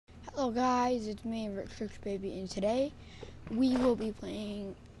Hello guys, it's me, Rick Baby, and today we will be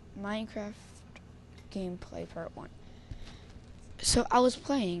playing Minecraft gameplay part 1. So I was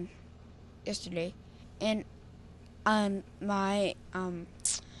playing yesterday, and on my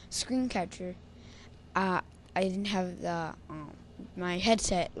screen capture, I didn't have the my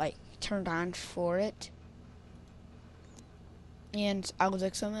headset like turned on for it, and I was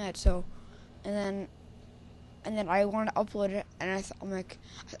like so mad. So, and then I wanted to upload it, and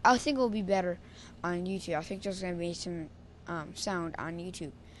I think it will be better on YouTube. I think there's gonna be some sound on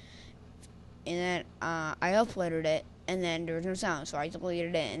YouTube, and then I uploaded it, and then there was no sound, so I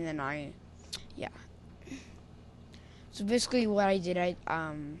deleted it, and then yeah. So basically, what I did,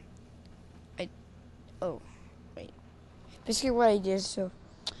 basically what I did, so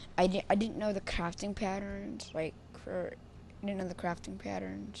I didn't know the crafting patterns, I didn't know the crafting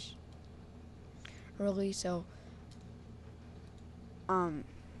patterns really, so my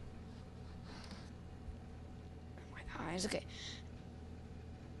eyes, okay.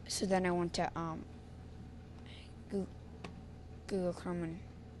 So then I went to Google Chrome and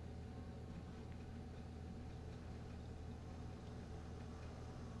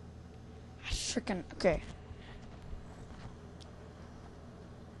freaking okay.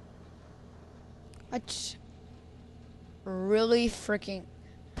 That's really freaking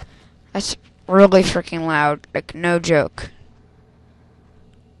loud, like no joke.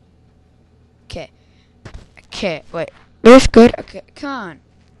 Okay, wait. This good? Okay, come on.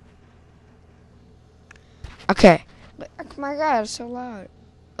 Okay. Oh my god, it's so loud.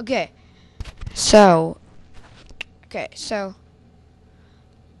 Okay. So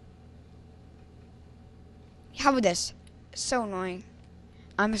how about this? It's so annoying.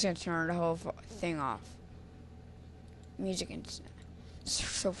 I'm just gonna turn the whole thing off. Music and it's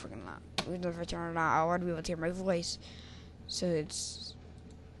so freaking loud. Even if I turn it on, I want to be able to hear my voice. So it's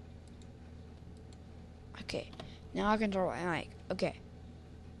okay. Now I control my mic. Okay.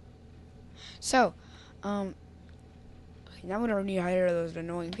 So, now we don't need to hire those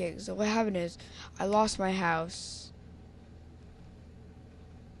annoying pigs. So what happened is, I lost my house,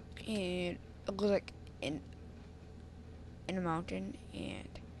 and it was like in a mountain, and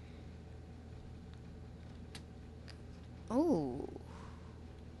oh,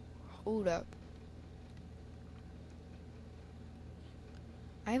 hold up,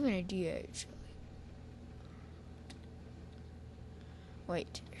 I have an idea actually.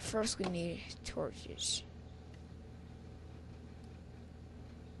 Wait, first we need torches.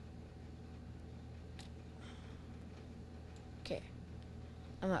 Okay,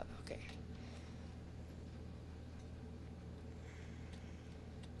 I'm up, okay.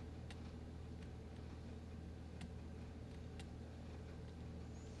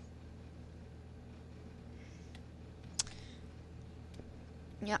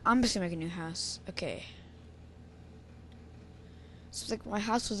 Yeah, I'm just gonna make a new house. Okay. So it's like my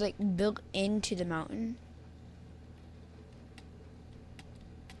house was like built into the mountain.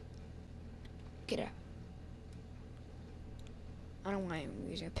 Get out. I don't know why I'm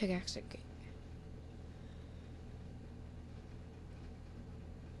using a pickaxe. Okay.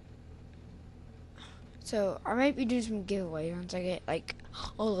 So I might be doing some giveaways once I get like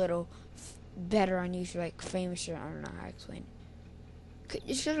a little better on YouTube, like famous or I don't know how to explain it.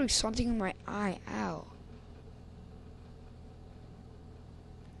 It's literally something in my eye. Ow.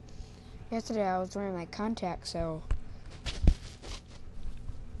 Yesterday I was wearing my contacts, so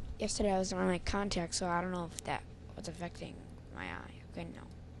I don't know if that was affecting my eye. Okay, no.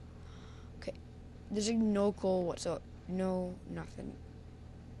 Okay. There's like no coal whatsoever. No, nothing.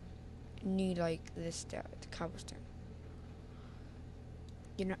 Need like this stuff, the cobblestone.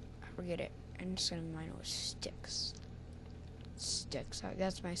 You know, forget it. I'm just gonna mine with sticks.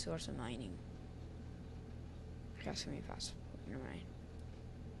 That's my source of mining. That's gonna be possible. Never mind.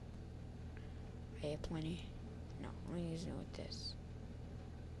 I have plenty. No, I'm using it with this.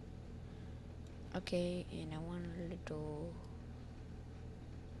 Okay, and I want a little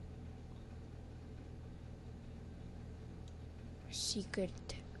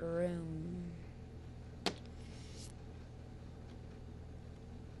secret room.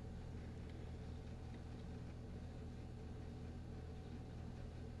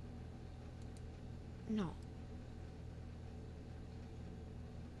 No.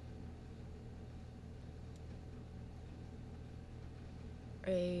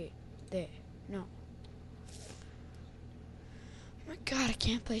 Right there. No. Oh my god, I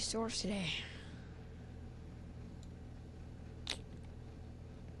can't play Source today.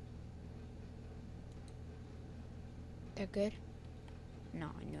 That good? No,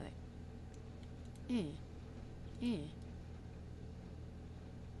 I knew it.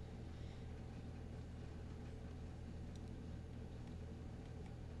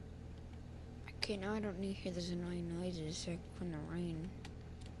 Okay, now I don't need to hear those annoying noises like from the rain.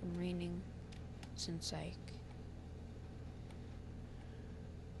 From raining since like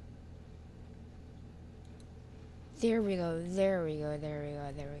there we go, there we go, there we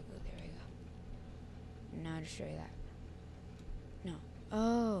go, there we go, there we go. Now to show you that. No.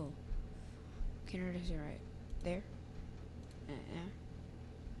 Oh. Okay, no, that's right. There.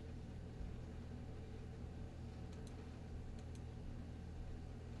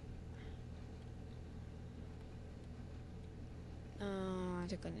 I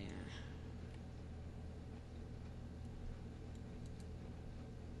think on there.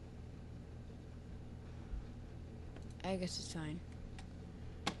 I guess it's fine.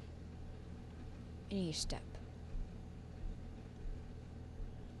 I need a step.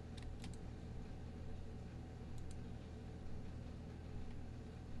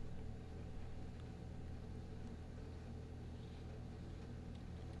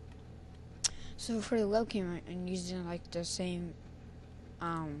 So for the webcam, I'm using like the same,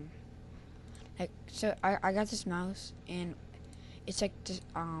 like, so I got this mouse, and it's like this,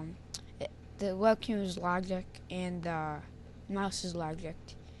 the webcam is Logic, and the mouse is Logic.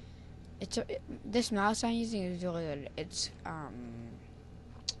 This mouse I'm using is really good. It's,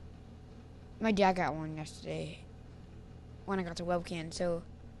 my dad got one yesterday when I got the webcam, so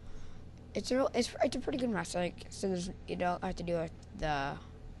it's a pretty good mouse. Like, so there's, you don't have to do with the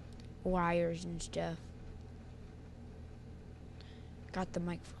wires and stuff. Got the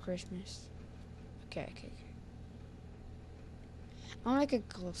mic for Christmas. Okay. I want like a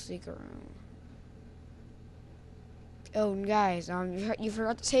cool secret room. Oh, and guys, you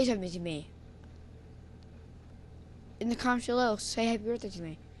forgot to say something to me. In the comments below, say happy birthday to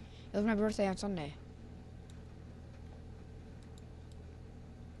me. It was my birthday on Sunday.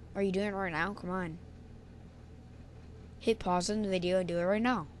 Are you doing it right now? Come on. Hit pause on the video and do it right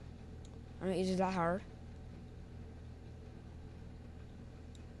now. I mean, is it that hard?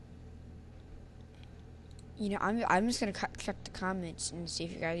 You know, I'm just gonna check the comments and see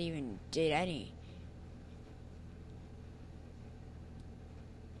if you guys even did any.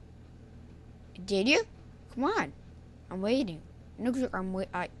 Did you? Come on, I'm waiting. No,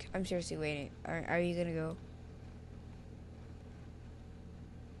 I'm seriously waiting. Are you gonna go?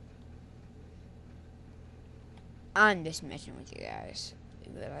 I'm just messing with you guys.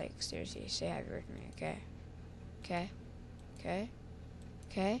 But like, seriously, say happy birthday to me, okay?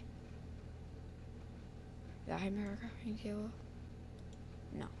 Okay? Did I have my recording table?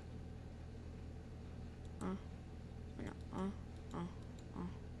 No.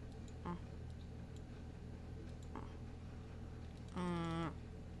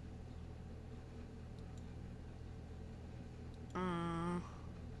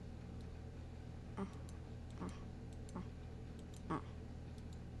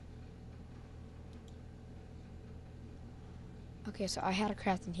 Okay, so I had a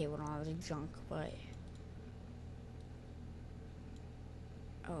crafting table when I was junk, but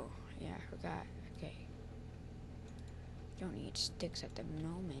oh yeah, I forgot. Okay, don't need sticks at the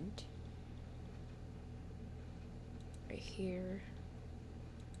moment. Right here.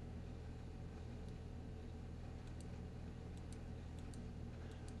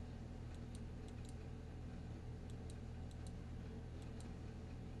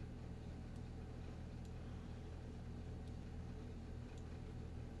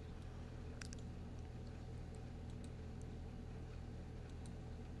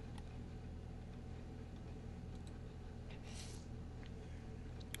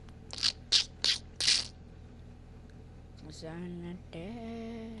 Zalande,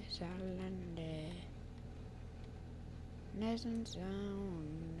 doesn't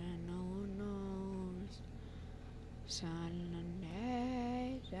sound that no one knows. Zalande.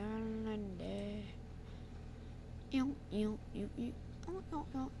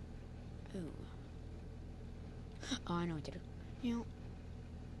 Oh, I know what to do.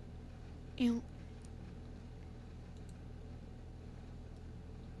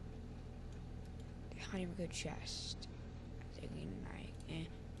 Not even a good chest. Thinking like,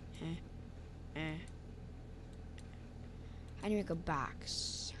 I need to make a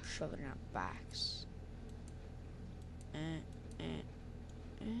box. Shove it in a box.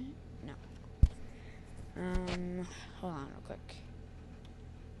 No. Hold on real quick.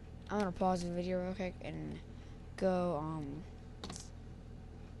 I'm gonna pause the video real quick and go,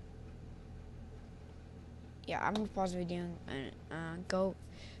 yeah, I'm gonna pause the video and go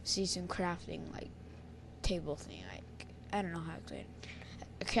see some crafting, like, table thing, like, I don't know how to explain it.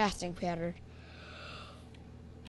 A crafting pattern.